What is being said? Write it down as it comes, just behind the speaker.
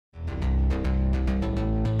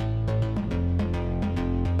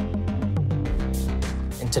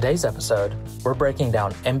today's episode, we're breaking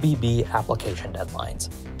down MBB application deadlines,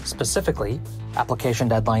 specifically application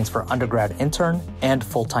deadlines for undergrad intern and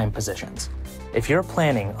full-time positions. If you're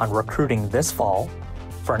planning on recruiting this fall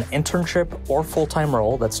for an internship or full-time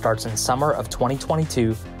role that starts in summer of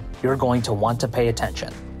 2022, you're going to want to pay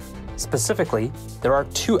attention. Specifically, there are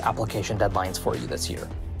 2 application deadlines for you this year.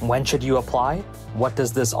 When should you apply? What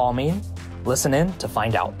does this all mean? Listen in to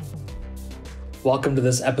find out. Welcome to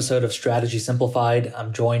this episode of Strategy Simplified.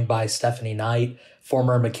 I'm joined by Stephanie Knight,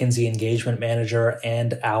 former McKinsey Engagement Manager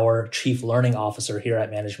and our Chief Learning Officer here at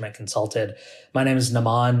Management Consulted. My name is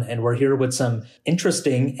Naman, and we're here with some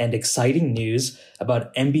interesting and exciting news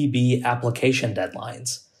about MBB application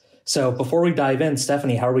deadlines. So before we dive in,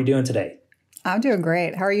 Stephanie, how are we doing today? I'm doing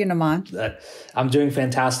great. How are you, Naman? I'm doing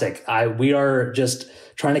fantastic. We are just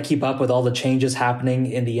trying to keep up with all the changes happening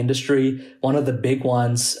in the industry. One of the big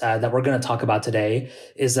ones that we're going to talk about today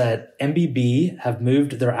is that MBB have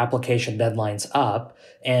moved their application deadlines up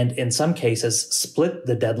and in some cases split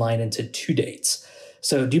the deadline into 2 dates.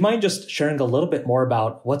 So do you mind just sharing a little bit more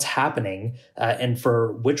about what's happening and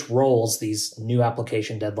for which roles these new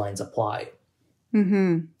application deadlines apply?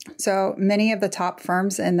 So many of the top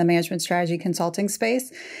firms in the management strategy consulting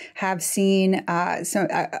space have seen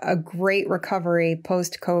a great recovery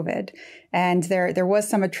post-COVID. And there was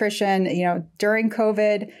some attrition, during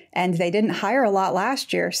COVID, and they didn't hire a lot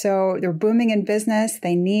last year. So they're booming in business.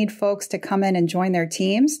 They need folks to come in and join their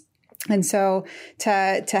teams. And so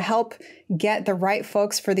to help get the right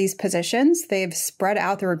folks for these positions, they've spread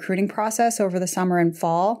out the recruiting process over the summer and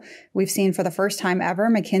fall. We've seen for the first time ever,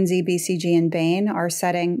 McKinsey, BCG, and Bain are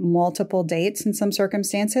setting multiple dates in some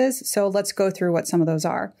circumstances. So let's go through what some of those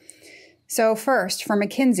are. So first, for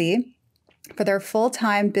McKinsey, for their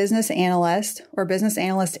full-time business analyst or business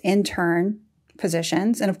analyst intern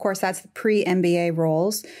positions, and of course, that's the pre-MBA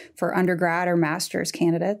roles for undergrad or master's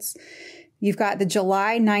candidates. You've got the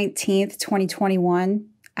July 19th, 2021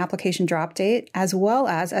 application drop date, as well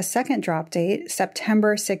as a second drop date,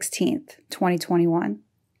 September 16th, 2021.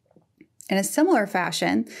 In a similar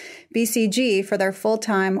fashion, BCG for their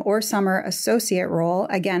full-time or summer associate role,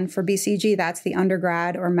 again, for BCG, that's the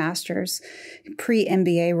undergrad or master's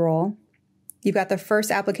pre-MBA role. You've got the first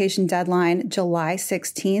application deadline, July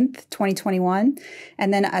 16th, 2021,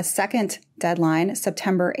 and then a second deadline,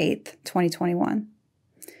 September 8th, 2021.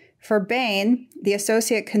 For Bain, the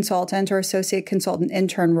associate consultant or associate consultant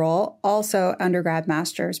intern role, also undergrad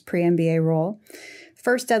master's pre-MBA role.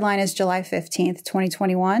 First deadline is July 15th,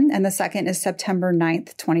 2021, and the second is September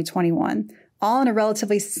 9th, 2021. All in a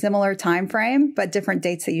relatively similar time frame, but different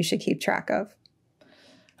dates that you should keep track of.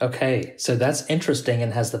 Okay, so that's interesting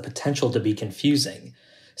and has the potential to be confusing.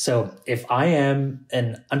 So if I am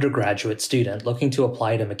an undergraduate student looking to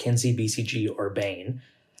apply to McKinsey, BCG, or Bain,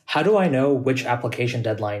 how do I know which application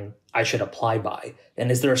deadline I should apply by?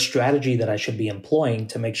 And is there a strategy that I should be employing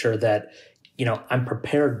to make sure that, I'm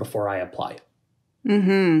prepared before I apply?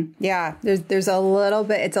 Yeah, there's a little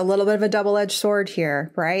bit, it's a little bit of a double-edged sword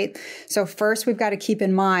here, right? So first, we've got to keep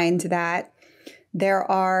in mind that there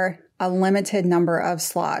are a limited number of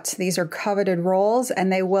slots. These are coveted roles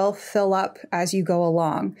and they will fill up as you go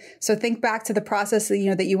along. So think back to the process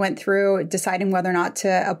that you went through deciding whether or not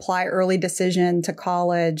to apply early decision to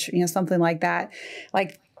college, something like that.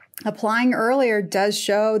 Like applying earlier does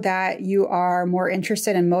show that you are more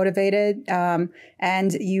interested and motivated.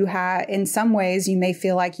 And you have, in some ways, you may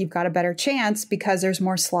feel like you've got a better chance because there's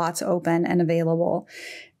more slots open and available.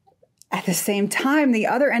 At the same time, the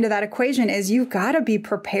other end of that equation is you've got to be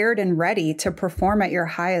prepared and ready to perform at your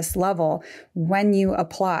highest level when you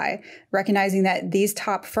apply, recognizing that these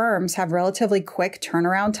top firms have relatively quick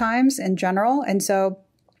turnaround times in general. And so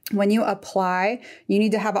when you apply, you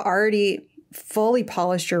need to have already fully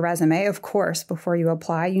polished your resume, of course, before you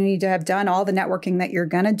apply. You need to have done all the networking that you're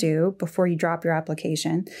going to do before you drop your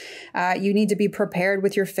application. You need to be prepared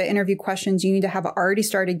with your fit interview questions. You need to have already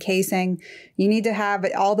started casing. You need to have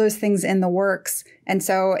all those things in the works. And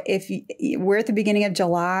so if we're at the beginning of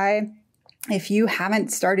July, if you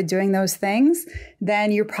haven't started doing those things,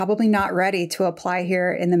 then you're probably not ready to apply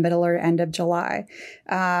here in the middle or end of July.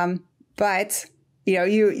 But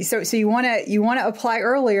you want to apply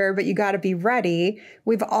earlier, but you got to be ready.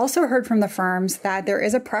 We've also heard from the firms that there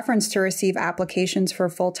is a preference to receive applications for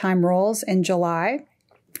full-time roles in July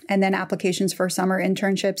and then applications for summer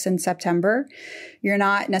internships in September. You're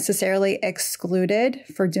not necessarily excluded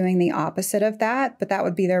for doing the opposite of that, but that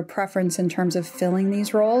would be their preference in terms of filling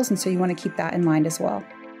these roles. And so you want to keep that in mind as well.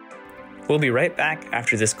 We'll be right back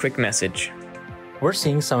after this quick message. We're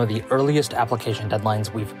seeing some of the earliest application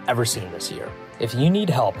deadlines we've ever seen this year. If you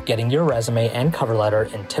need help getting your resume and cover letter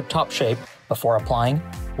in tip-top shape before applying,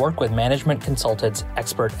 work with Management Consulted's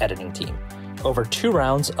expert editing team. Over 2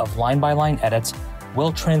 rounds of line-by-line edits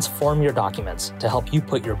will transform your documents to help you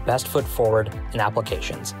put your best foot forward in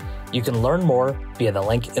applications. You can learn more via the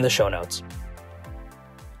link in the show notes.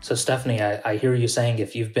 So Stephanie, I hear you saying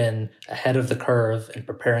if you've been ahead of the curve and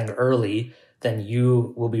preparing early, then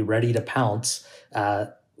you will be ready to pounce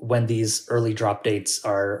when these early drop dates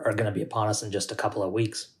are going to be upon us in just a couple of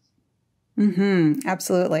weeks.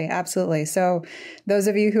 Absolutely. Absolutely. So those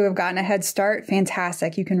of you who have gotten a head start,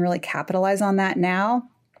 fantastic. You can really capitalize on that now.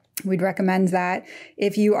 We'd recommend that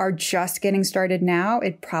if you are just getting started now,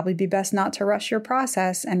 it'd probably be best not to rush your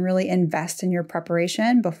process and really invest in your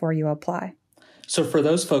preparation before you apply. So for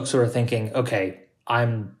those folks who are thinking, okay,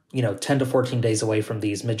 I'm 10 to 14 days away from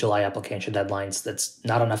these mid-July application deadlines. That's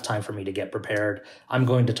not enough time for me to get prepared. I'm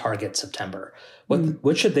going to target September.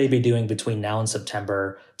 What should they be doing between now and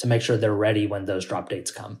September to make sure they're ready when those drop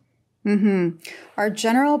dates come? Our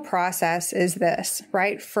general process is this,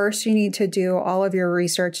 right? First, you need to do all of your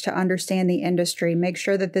research to understand the industry. Make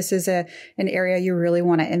sure that this is an area you really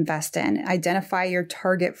want to invest in. Identify your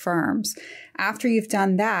target firms. After you've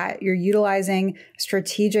done that, you're utilizing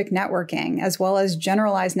strategic networking as well as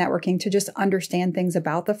generalized networking to just understand things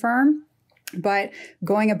about the firm, but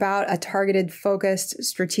going about a targeted, focused,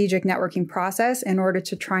 strategic networking process in order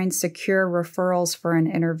to try and secure referrals for an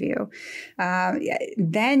interview.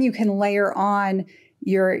 Then you can layer on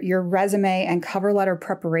your resume and cover letter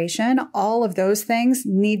preparation. All of those things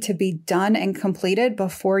need to be done and completed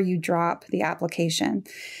before you drop the application.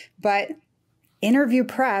 But interview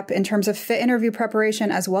prep, in terms of fit interview preparation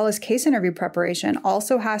as well as case interview preparation,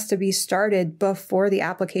 also has to be started before the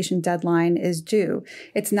application deadline is due.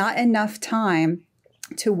 It's not enough time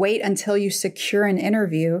to wait until you secure an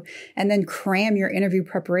interview and then cram your interview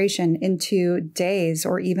preparation into days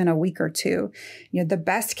or even a week or two. The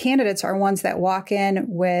best candidates are ones that walk in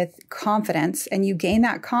with confidence, and you gain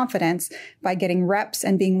that confidence by getting reps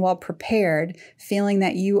and being well prepared, feeling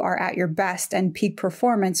that you are at your best and peak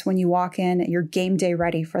performance when you walk in, you're game day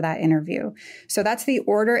ready for that interview. So that's the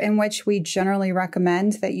order in which we generally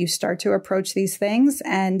recommend that you start to approach these things.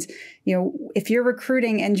 And if you're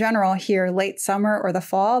recruiting in general here late summer or the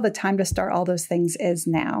fall, the time to start all those things is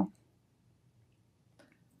now.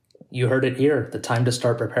 You heard it here. The time to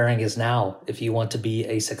start preparing is now if you want to be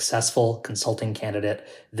a successful consulting candidate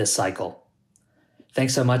this cycle.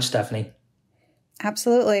 Thanks so much, Stephanie.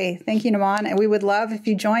 Absolutely. Thank you, Naman. And we would love if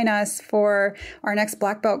you join us for our next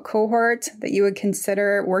Black Belt cohort, that you would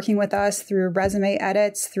consider working with us through resume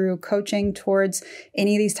edits, through coaching towards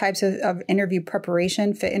any of these types of interview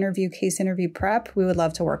preparation, fit interview, case interview prep. We would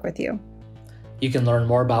love to work with you. You can learn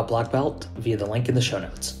more about Black Belt via the link in the show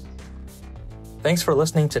notes. Thanks for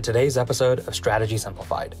listening to today's episode of Strategy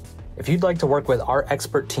Simplified. If you'd like to work with our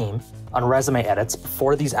expert team on resume edits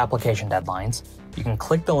before these application deadlines, you can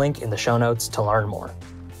click the link in the show notes to learn more.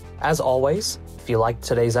 As always, if you liked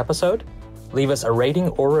today's episode, leave us a rating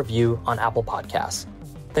or review on Apple Podcasts.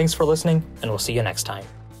 Thanks for listening, and we'll see you next time.